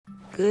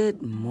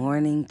Good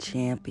morning,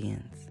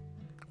 champions.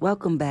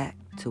 Welcome back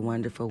to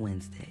Wonderful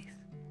Wednesdays.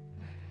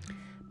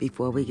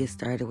 Before we get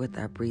started with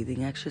our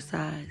breathing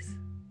exercise,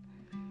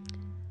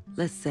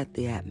 let's set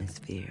the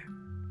atmosphere.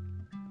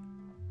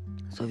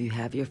 So if you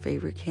have your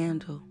favorite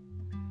candle,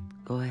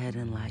 go ahead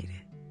and light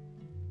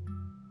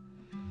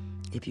it.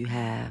 If you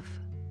have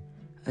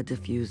a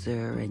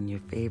diffuser and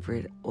your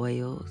favorite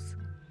oils,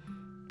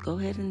 go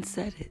ahead and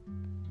set it.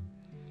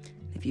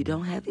 If you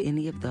don't have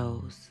any of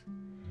those,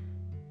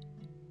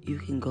 you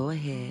can go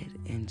ahead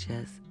and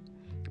just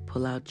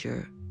pull out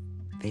your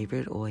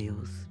favorite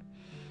oils.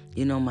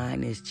 You know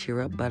mine is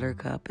Cheer Up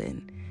Buttercup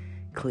and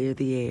Clear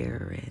the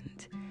Air,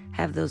 and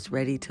have those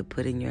ready to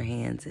put in your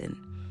hands and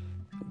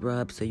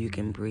rub so you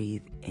can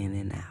breathe in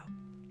and out.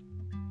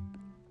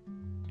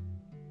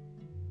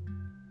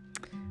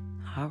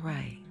 All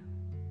right.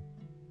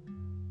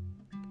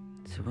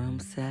 Is the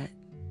room set?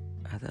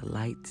 Are the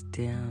lights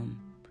dim?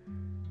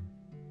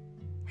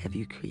 Have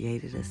you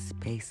created a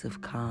space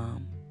of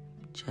calm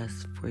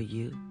just for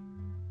you?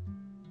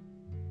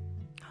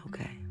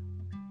 Okay.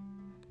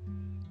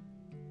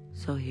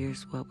 So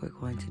here's what we're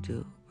going to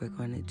do. We're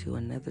going to do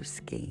another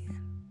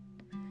scan.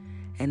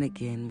 And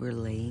again, we're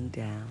laying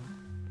down.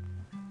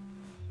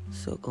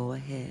 So go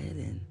ahead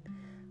and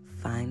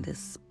find a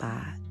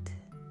spot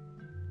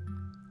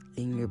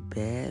in your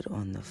bed,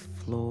 on the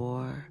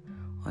floor,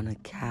 on a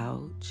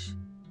couch.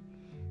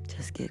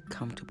 Just get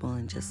comfortable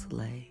and just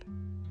lay.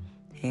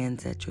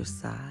 Hands at your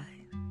side.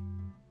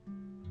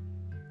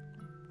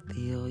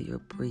 Feel your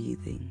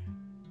breathing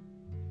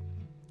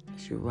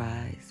as you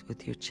rise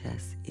with your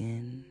chest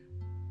in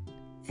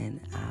and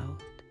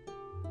out,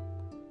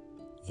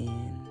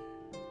 in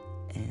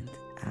and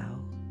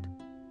out,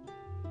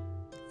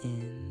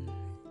 in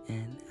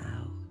and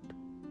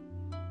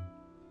out.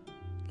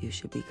 You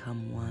should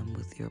become one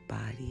with your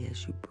body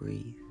as you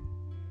breathe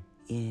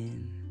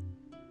in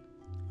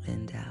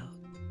and out.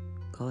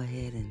 Go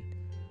ahead and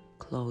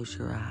close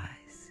your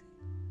eyes.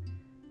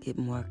 Get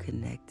more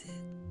connected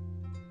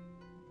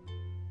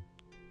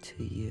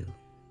to you.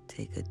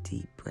 Take a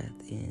deep breath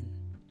in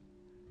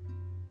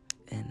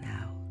and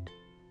out.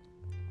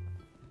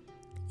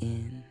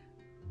 In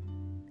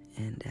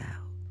and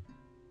out.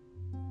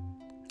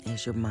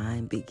 As your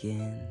mind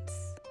begins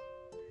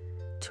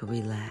to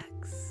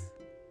relax,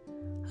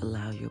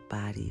 allow your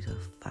body to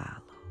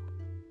follow.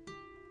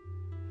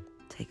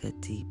 Take a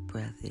deep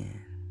breath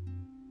in.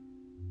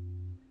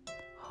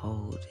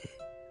 Hold it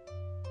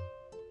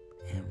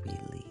and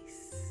release.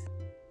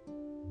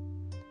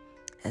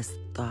 As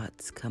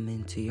thoughts come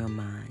into your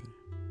mind,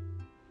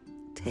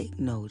 take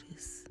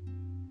notice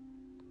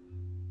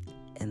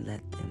and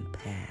let them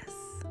pass.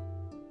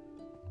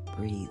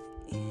 Breathe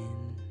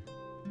in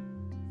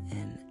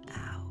and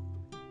out.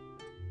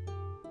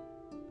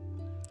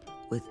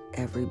 With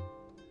every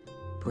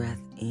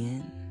breath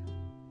in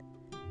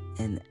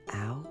and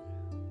out,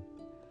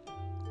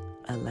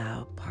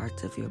 allow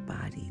parts of your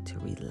body to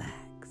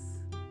relax.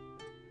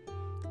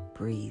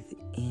 Breathe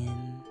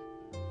in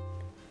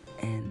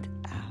and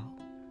out,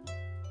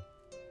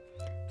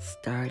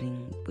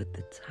 starting with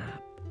the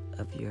top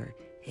of your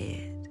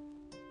head.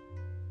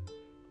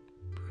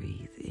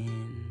 Breathe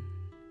in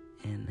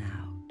and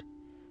out.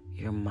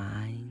 Your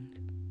mind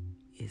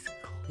is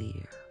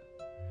clear.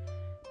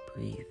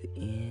 Breathe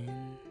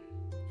in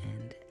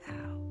and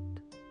out,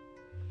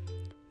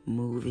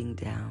 moving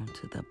down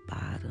to the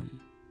bottom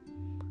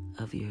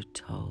of your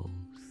toes.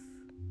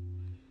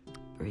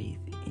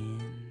 Breathe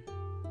in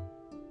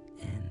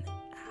and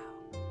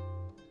out.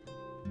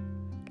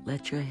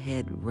 Let your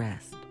head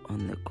rest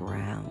on the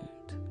ground,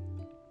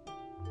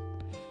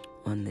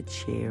 on the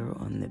chair,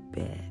 on the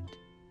bed.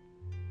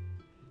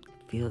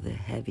 Feel the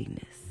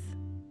heaviness.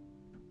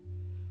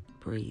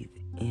 Breathe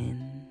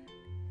in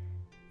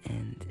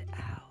and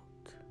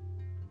out.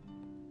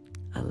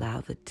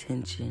 Allow the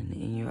tension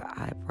in your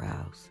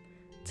eyebrows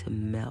to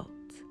melt,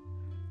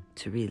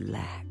 to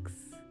relax.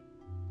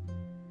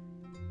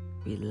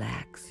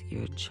 Relax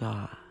your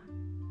jaw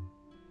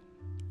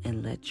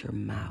and let your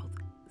mouth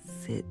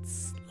sit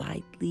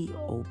slightly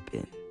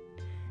open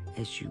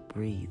as you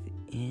breathe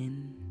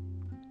in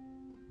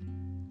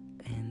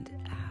and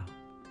out.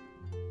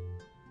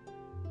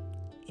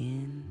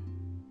 In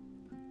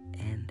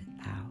and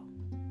out.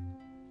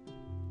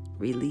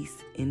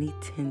 Release any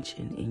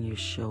tension in your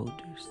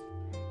shoulders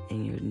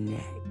and your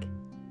neck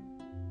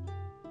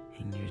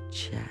and your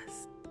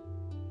chest.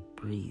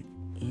 Breathe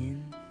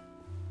in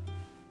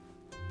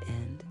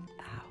and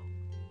out.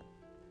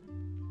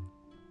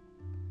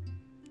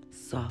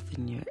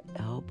 Soften your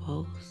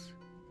elbows,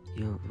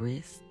 your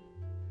wrists,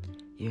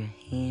 your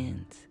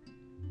hands,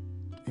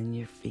 and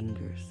your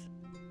fingers.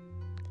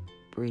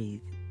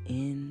 Breathe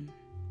in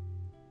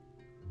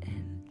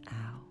and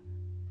out.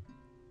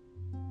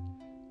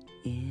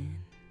 In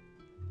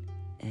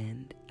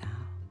and out.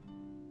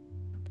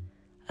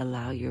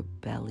 Allow your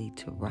belly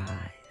to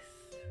rise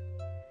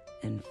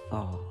and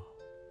fall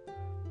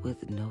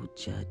with no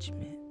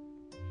judgment.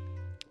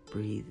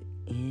 Breathe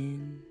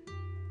in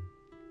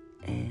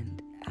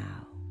and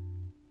out.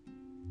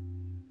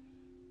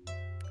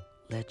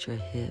 Let your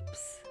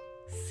hips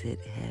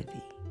sit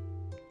heavy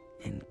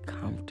and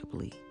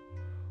comfortably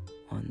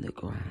on the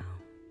ground.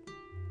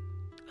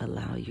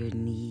 Allow your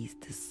knees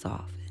to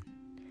soften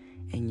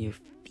and your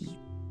feet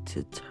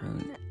to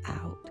turn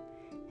out,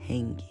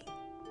 hanging.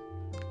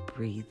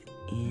 Breathe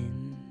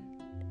in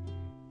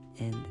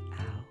and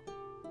out.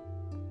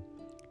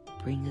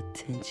 Bring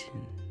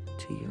attention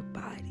to your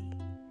body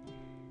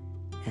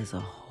as a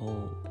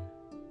whole.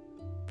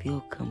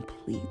 Feel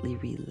completely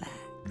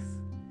relaxed,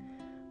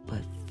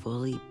 but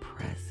fully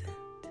present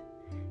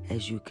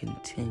as you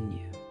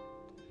continue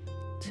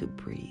to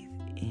breathe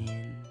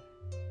in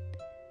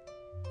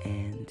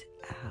and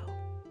out.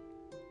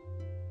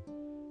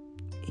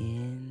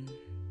 In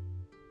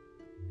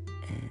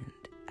and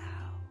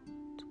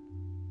out.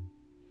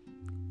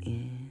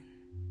 In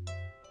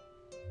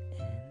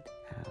and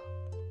out.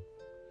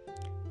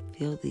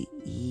 Feel the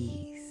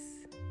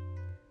ease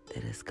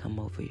that has come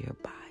over your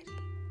body.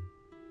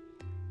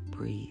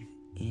 Breathe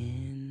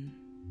in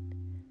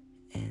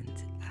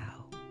and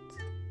out.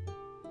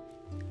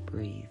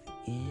 Breathe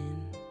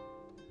in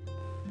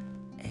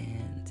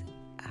and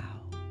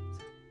out.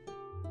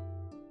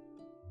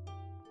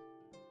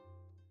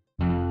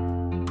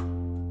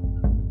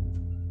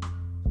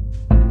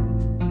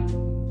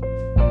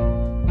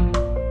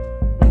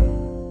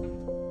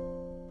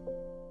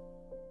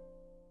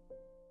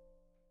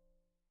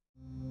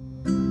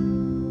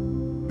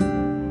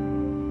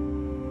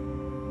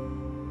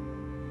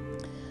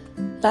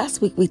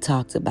 Last week we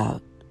talked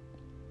about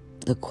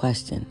the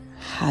question,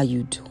 how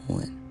you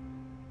doing?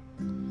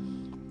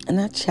 And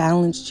I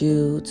challenged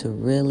you to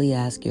really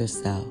ask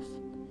yourself,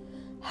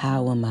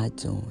 how am I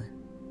doing?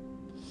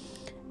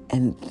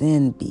 And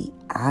then be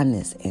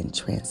honest and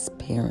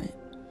transparent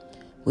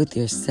with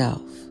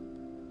yourself.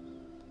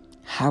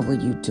 How are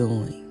you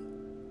doing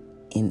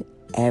in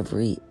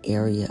every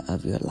area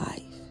of your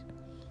life?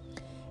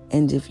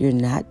 And if you're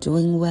not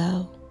doing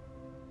well,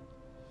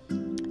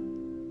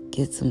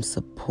 get some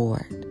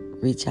support.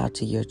 Reach out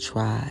to your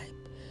tribe.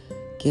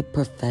 Get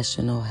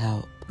professional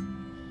help.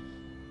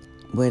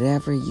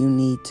 Whatever you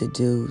need to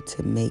do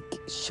to make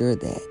sure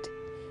that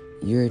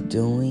you're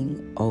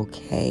doing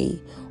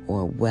okay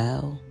or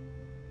well,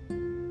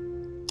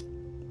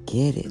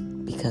 get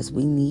it, because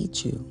we need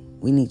you.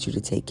 We need you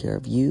to take care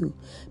of you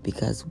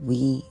because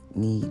we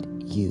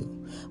need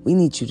you. We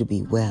need you to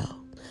be well.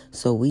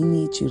 So we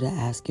need you to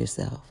ask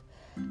yourself,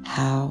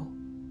 how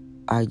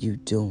are you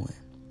doing?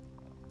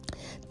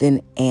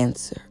 Then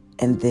answer.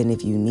 And then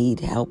if you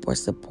need help or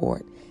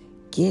support,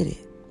 get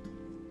it.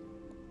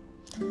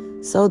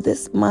 So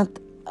this month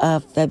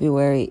of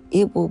February,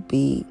 it will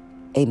be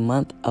a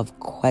month of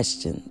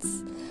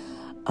questions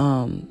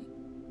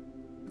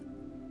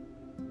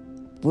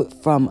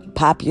from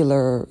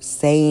popular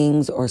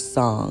sayings or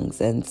songs.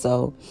 And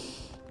so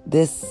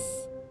this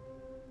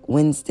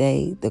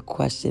Wednesday, the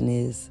question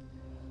is,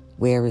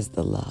 where is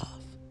the love?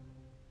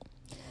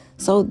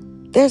 So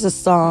there's a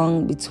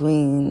song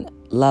between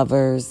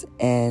lovers,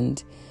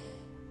 and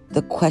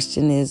the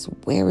question is,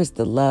 where is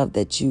the love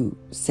that you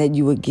said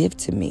you would give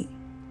to me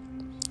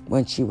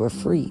once you were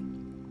free?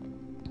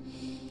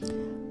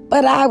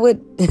 But I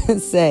would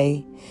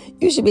say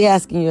you should be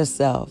asking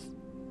yourself,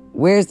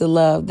 where's the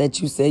love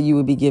that you said you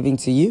would be giving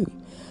to you?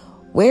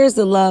 Where's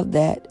the love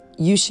that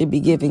you should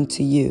be giving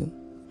to you?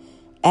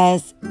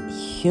 As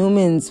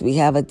humans, we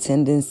have a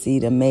tendency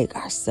to make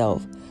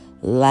ourselves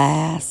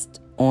last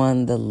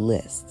on the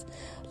list.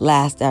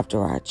 Last after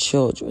our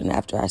children,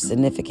 after our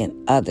significant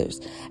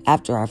others,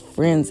 after our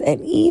friends,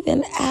 and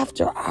even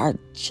after our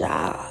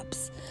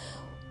jobs.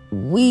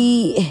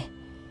 We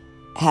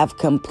have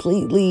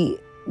completely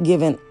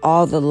given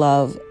all the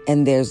love,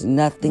 and there's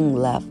nothing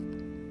left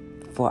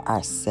for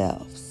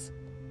ourselves.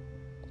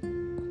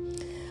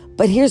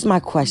 But here's my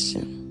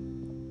question.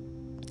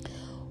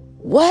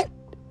 What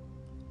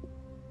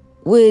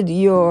would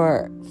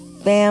your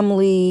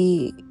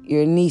family,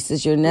 your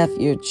nieces, your nephews,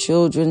 your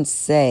children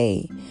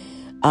say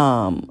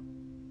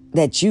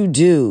that you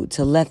do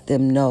to let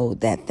them know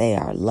that they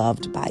are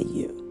loved by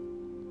you?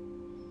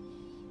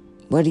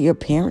 What do your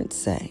parents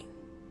say?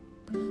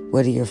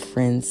 What do your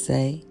friends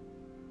say?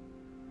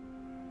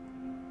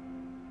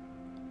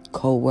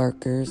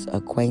 Co-workers,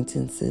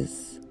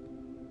 acquaintances?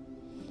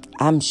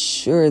 I'm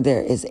sure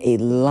there is a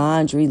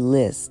laundry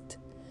list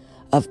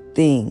of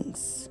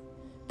things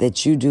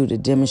that you do to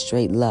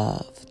demonstrate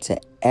love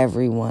to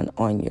everyone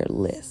on your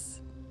list.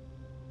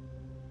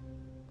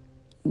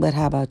 But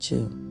how about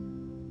you?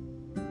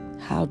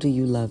 How do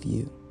you love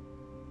you?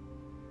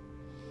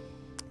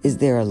 Is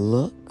there a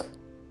look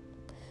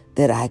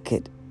that I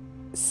could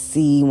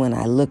see when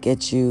I look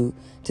at you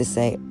to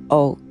say,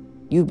 oh,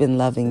 you've been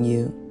loving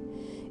you?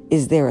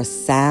 Is there a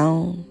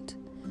sound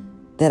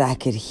that I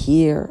could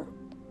hear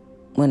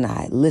when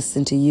I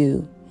listen to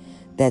you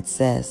that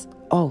says,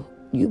 oh,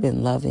 you've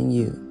been loving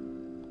you?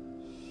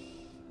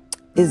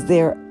 Is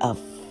there a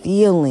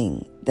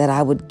feeling that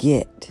I would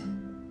get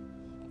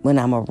when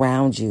I'm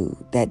around you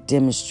that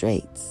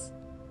demonstrates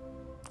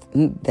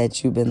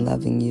that you've been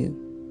loving you?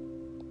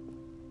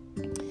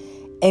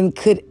 And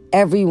could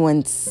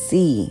everyone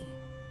see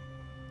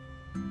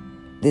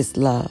this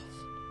love?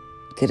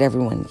 Could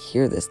everyone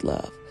hear this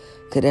love?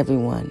 Could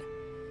everyone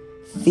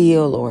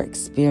feel or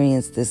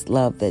experience this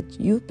love that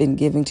you've been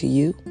giving to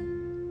you?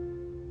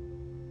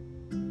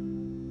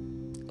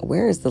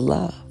 Where is the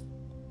love?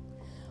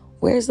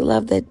 Where is the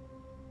love that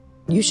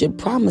you should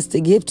promise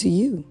to give to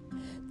you,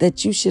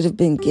 that you should have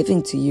been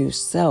giving to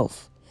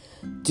yourself?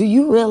 Do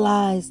you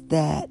realize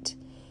that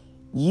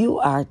you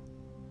are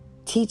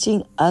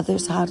teaching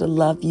others how to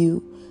love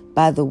you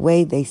by the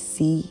way they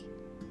see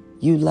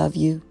you love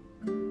you?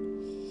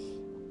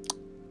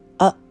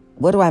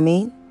 What do I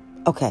mean?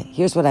 Okay,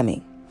 here's what I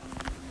mean.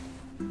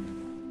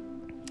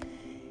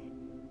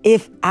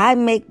 If I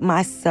make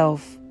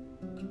myself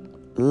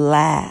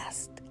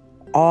last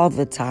all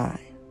the time,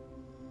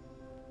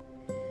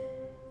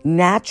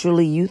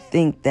 naturally you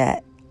think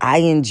that I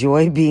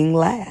enjoy being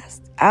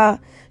last.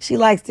 She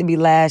likes to be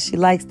last. She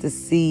likes to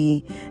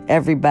see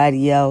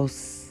everybody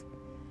else.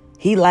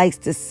 He likes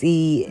to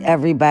see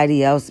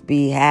everybody else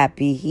be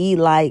happy. He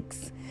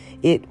likes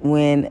it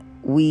when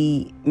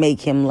we make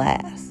him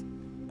last.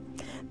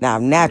 Now,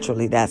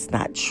 naturally, that's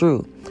not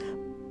true.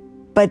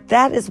 But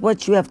that is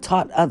what you have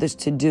taught others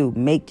to do.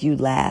 Make you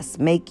last.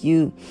 Make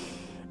you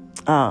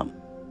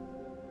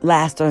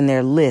last on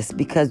their list,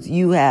 because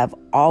you have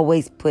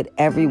always put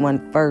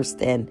everyone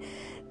first and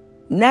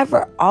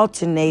never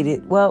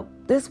alternated. Well,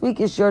 this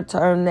week is your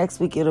turn. Next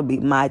week it'll be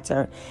my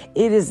turn.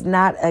 It is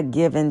not a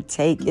give and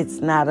take. It's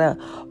not a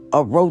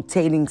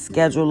rotating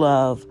schedule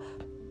of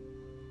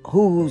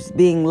who's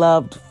being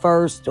loved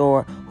first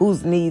or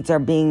whose needs are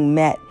being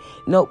met.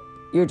 Nope.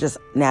 You're just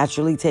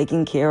naturally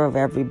taking care of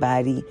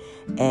everybody,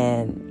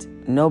 and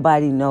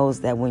nobody knows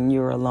that when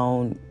you're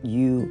alone,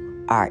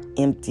 you are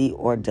empty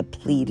or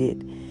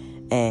depleted,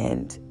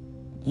 and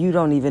you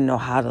don't even know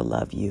how to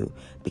love you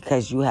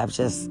because you have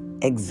just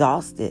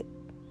exhausted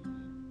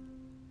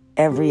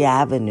every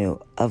avenue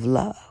of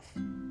love.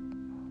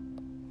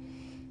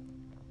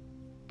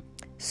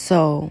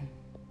 So,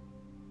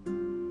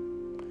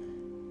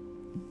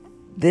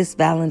 this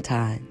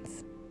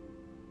Valentine's,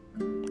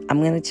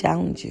 I'm going to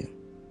challenge you.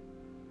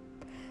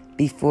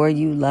 Before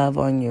you love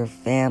on your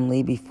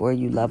family, before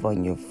you love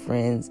on your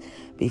friends,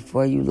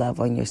 before you love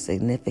on your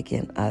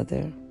significant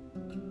other,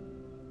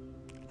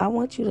 I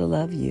want you to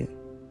love you.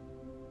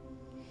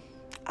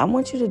 I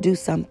want you to do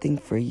something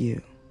for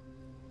you.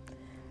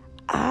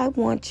 I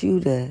want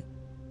you to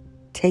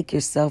take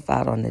yourself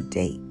out on a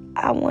date.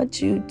 I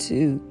want you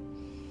to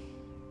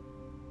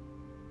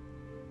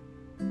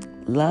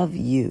love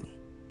you.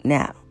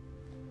 Now,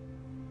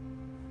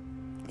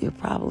 you're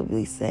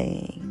probably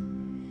saying,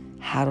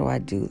 how do I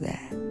do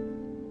that?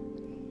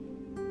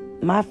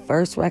 My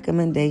first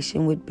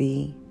recommendation would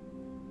be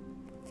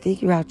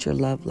figure out your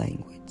love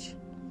language.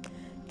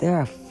 There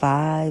are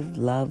 5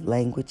 love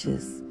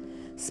languages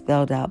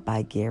spelled out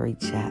by Gary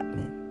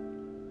Chapman.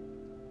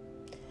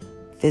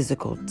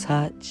 Physical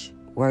touch,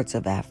 words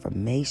of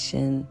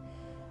affirmation,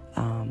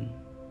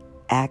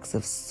 acts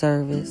of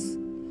service,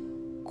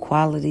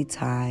 quality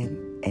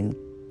time, and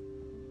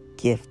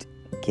gift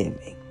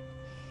giving.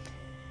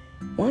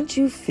 Once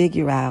you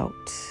figure out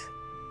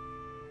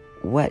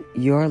what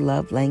your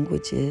love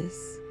language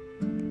is,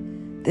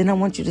 then I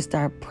want you to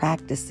start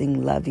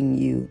practicing loving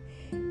you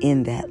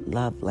in that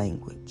love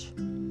language.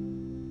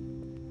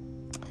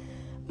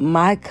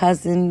 My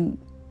cousin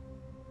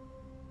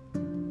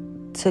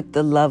took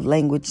the love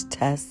language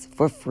test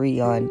for free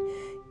on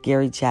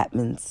Gary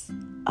Chapman's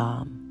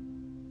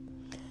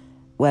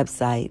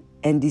website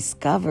and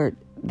discovered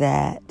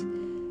that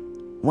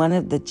one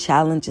of the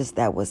challenges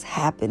that was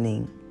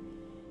happening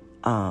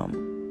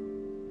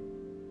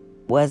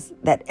was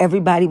that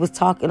everybody was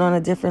talking on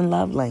a different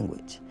love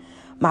language.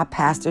 My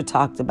pastor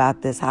talked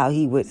about this, how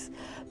he was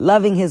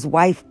loving his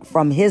wife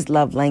from his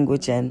love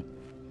language, and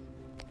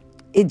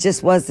it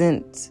just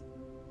wasn't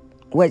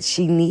what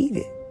she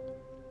needed.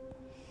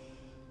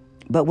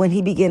 But when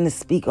he began to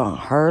speak on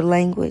her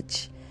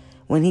language,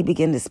 when he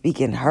began to speak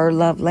in her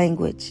love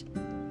language,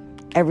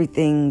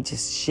 everything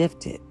just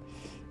shifted.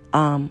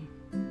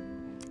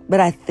 But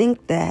I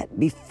think that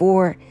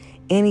before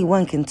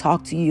anyone can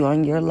talk to you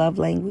on your love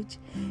language,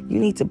 you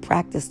need to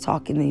practice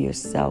talking to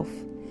yourself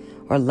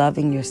or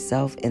loving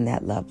yourself in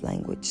that love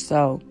language.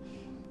 So,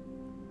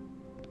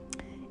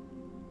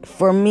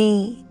 for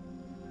me,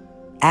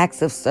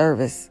 acts of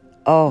service,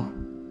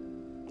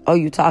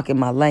 you talking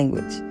my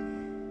language.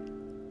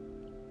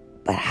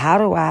 But how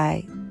do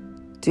I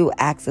do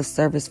acts of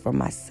service for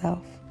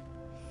myself?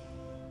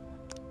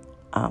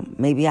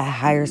 Maybe I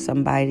hire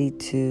somebody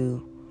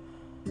to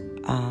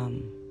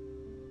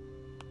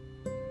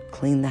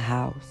clean the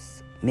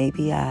house.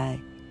 Maybe I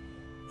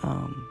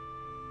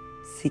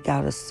seek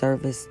out a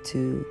service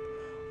to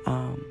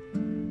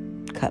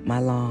cut my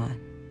lawn,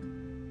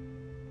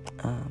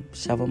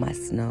 shovel my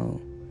snow.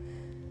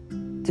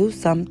 Do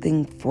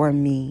something for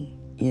me,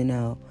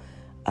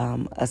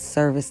 a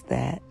service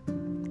that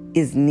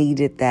is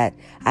needed that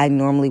I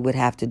normally would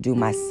have to do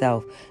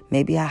myself.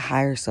 Maybe I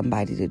hire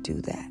somebody to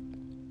do that.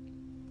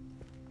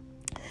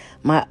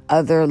 My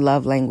other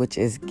love language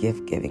is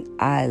gift giving.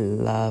 I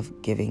love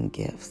giving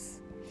gifts.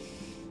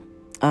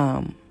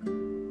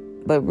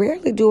 But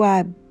rarely do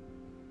I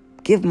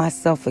give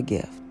myself a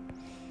gift.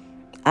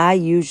 I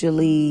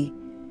usually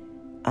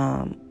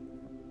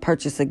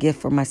purchase a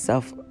gift for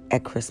myself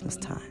at Christmas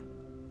time.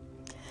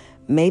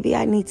 Maybe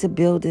I need to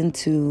build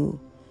into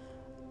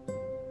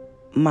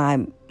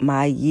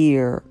my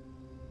year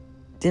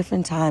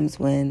different times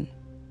when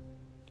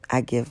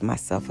I give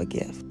myself a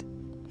gift.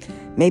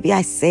 Maybe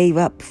I save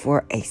up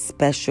for a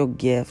special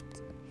gift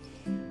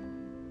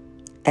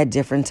at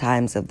different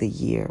times of the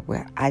year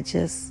where I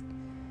just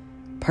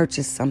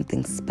purchase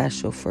something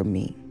special for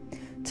me,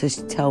 to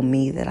tell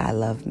me that I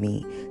love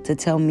me, to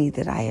tell me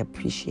that I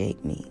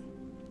appreciate me.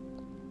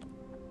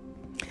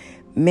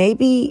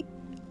 Maybe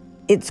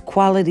it's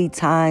quality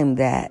time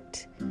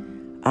that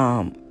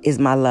is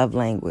my love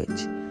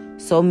language.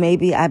 So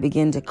maybe I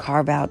begin to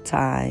carve out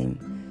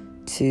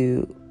time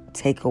to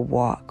take a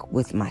walk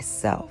with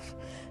myself.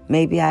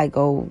 Maybe I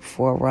go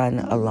for a run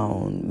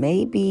alone.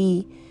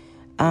 Maybe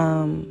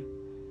I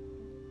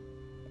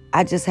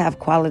just have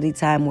quality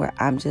time where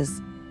I'm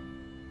just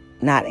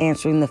not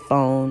answering the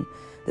phone,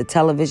 the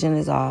television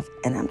is off,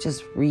 and I'm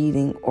just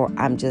reading, or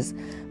I'm just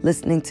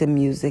listening to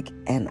music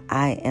and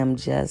I am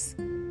just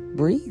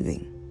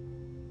breathing.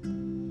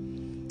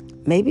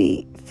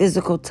 Maybe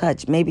physical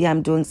touch. Maybe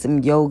I'm doing some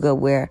yoga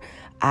where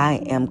I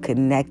am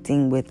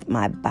connecting with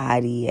my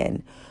body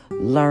and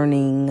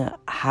learning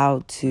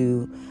how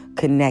to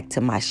connect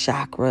to my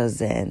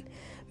chakras. And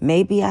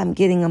maybe I'm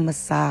getting a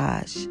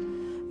massage.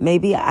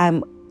 Maybe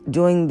I'm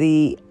doing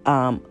the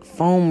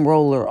foam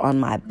roller on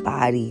my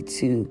body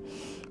to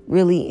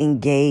really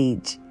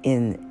engage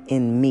in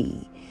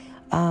me.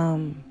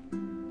 And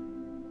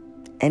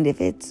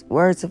if it's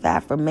words of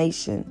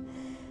affirmation,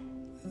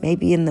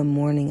 maybe in the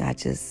morning I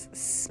just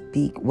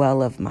speak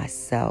well of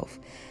myself.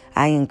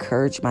 I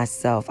encourage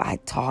myself. I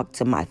talk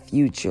to my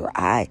future.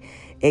 I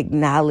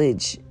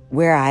acknowledge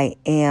where I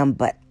am,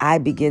 but I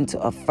begin to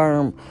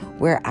affirm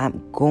where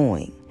I'm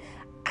going.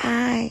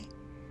 I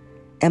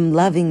am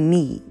loving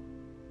me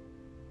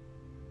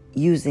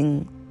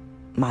using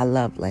my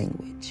love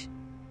language.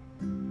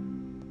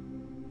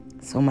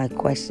 So my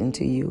question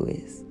to you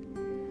is,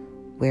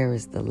 where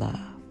is the love?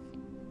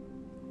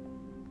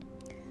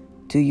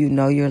 Do you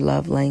know your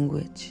love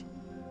language?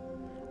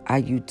 Are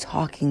you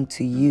talking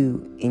to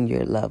you in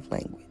your love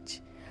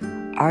language?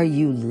 Are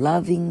you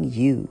loving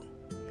you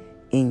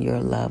in your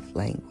love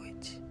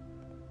language?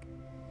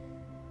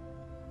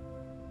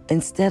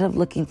 Instead of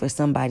looking for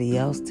somebody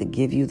else to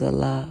give you the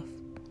love,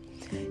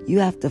 you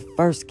have to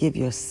first give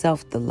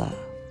yourself the love.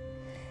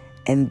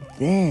 And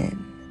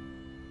then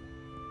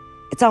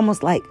it's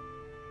almost like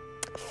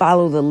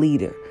follow the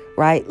leader,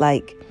 right?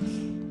 Like,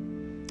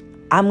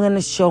 I'm going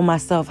to show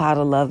myself how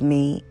to love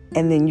me,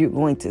 and then you're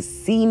going to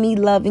see me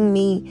loving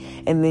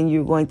me, and then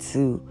you're going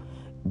to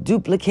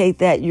duplicate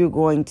that. You're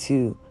going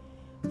to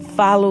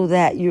follow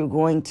that. You're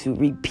going to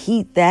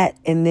repeat that,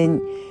 and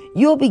then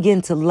you'll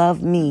begin to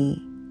love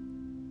me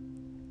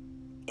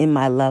in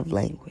my love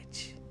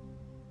language.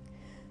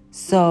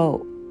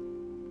 So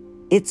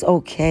it's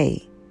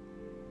okay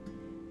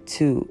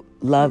to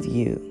love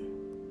you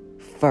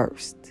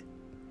first,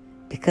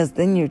 because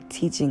then you're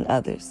teaching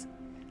others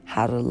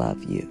how to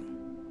love you.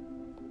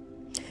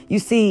 You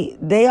see,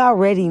 they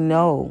already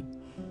know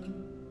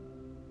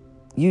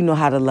you know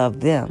how to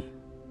love them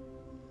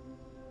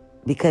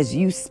because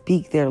you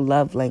speak their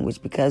love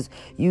language, because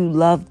you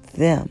love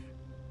them.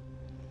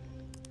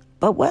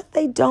 But what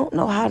they don't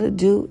know how to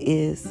do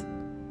is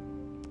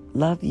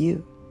love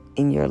you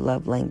in your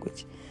love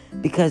language,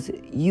 because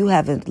you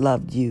haven't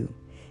loved you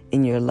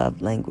in your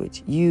love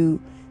language.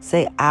 You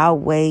say, I'll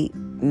wait,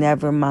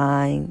 never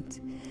mind.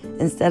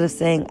 Instead of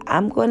saying,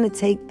 I'm going to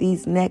take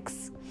these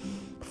next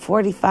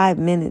 45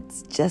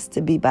 minutes just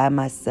to be by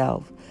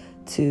myself,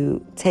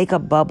 to take a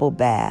bubble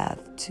bath,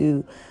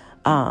 to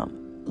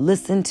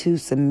listen to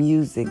some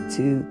music,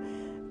 to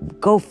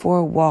go for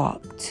a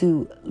walk,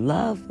 to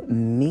love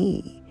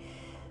me.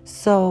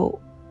 So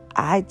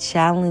I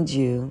challenge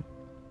you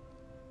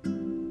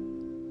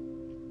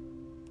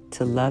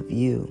to love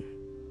you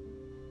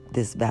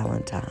this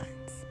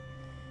Valentine's,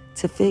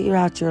 to figure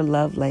out your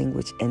love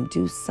language and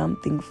do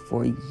something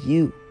for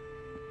you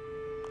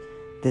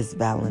this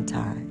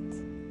Valentine's.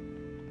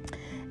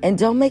 And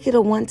don't make it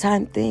a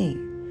one-time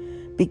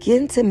thing.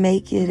 Begin to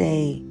make it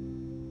a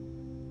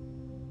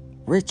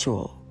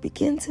ritual.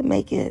 Begin to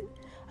make it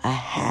a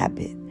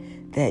habit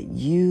that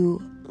you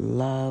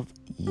love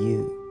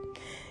you.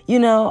 You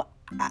know,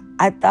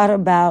 I thought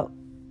about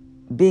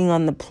being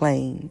on the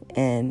plane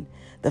and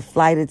the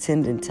flight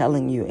attendant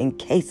telling you, in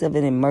case of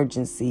an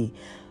emergency,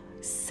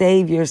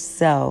 save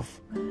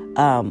yourself.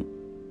 Well,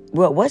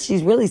 what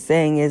she's really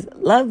saying is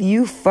love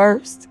you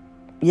first.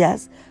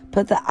 Yes.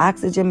 Put the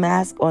oxygen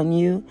mask on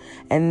you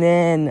and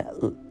then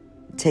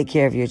take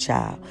care of your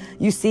child.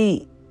 You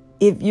see,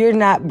 if you're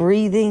not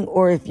breathing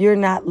or if you're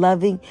not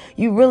loving,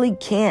 you really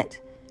can't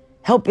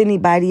help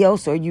anybody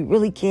else, or you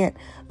really can't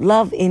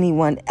love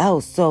anyone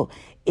else. So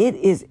it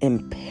is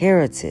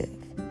imperative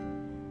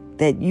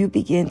that you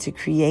begin to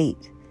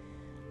create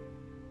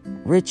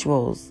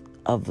rituals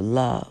of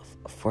love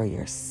for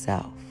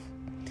yourself.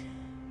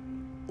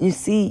 You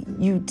see,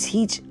 you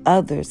teach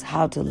others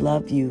how to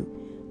love you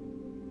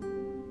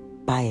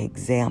by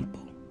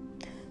example.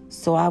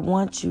 So I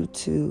want you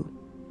to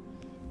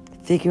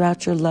figure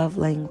out your love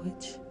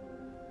language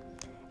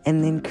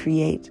and then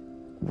create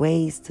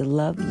ways to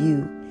love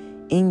you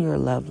in your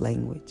love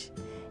language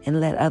and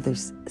let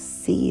others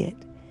see it,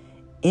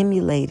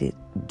 emulate it,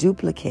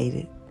 duplicate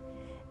it,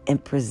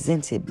 and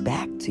present it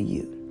back to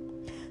you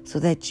so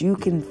that you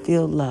can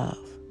feel love.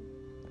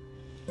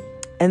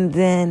 And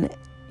then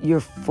you're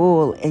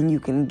full and you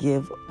can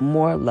give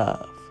more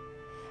love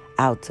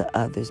out to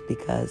others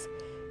because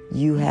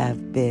you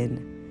have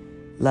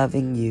been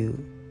loving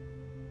you,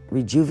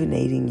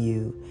 rejuvenating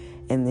you,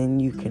 and then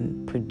you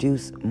can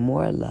produce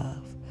more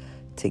love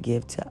to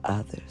give to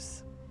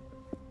others.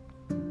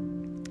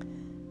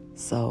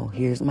 So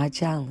here's my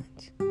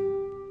challenge: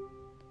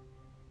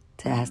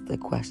 to ask the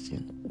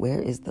question,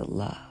 where is the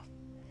love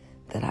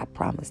that I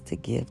promised to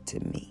give to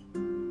me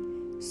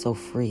so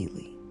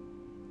freely?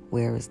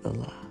 Where is the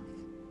love?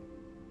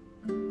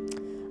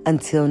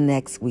 Until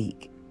next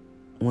week,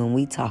 when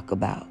we talk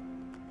about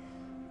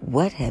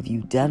what have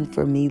you done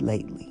for me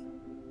lately?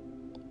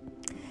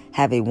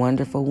 Have a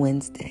wonderful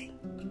Wednesday.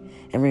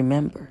 And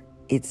remember,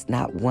 it's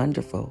not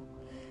wonderful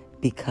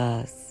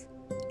because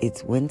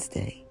it's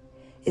Wednesday.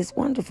 It's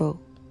wonderful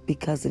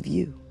because of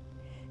you.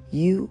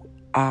 You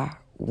are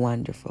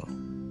wonderful.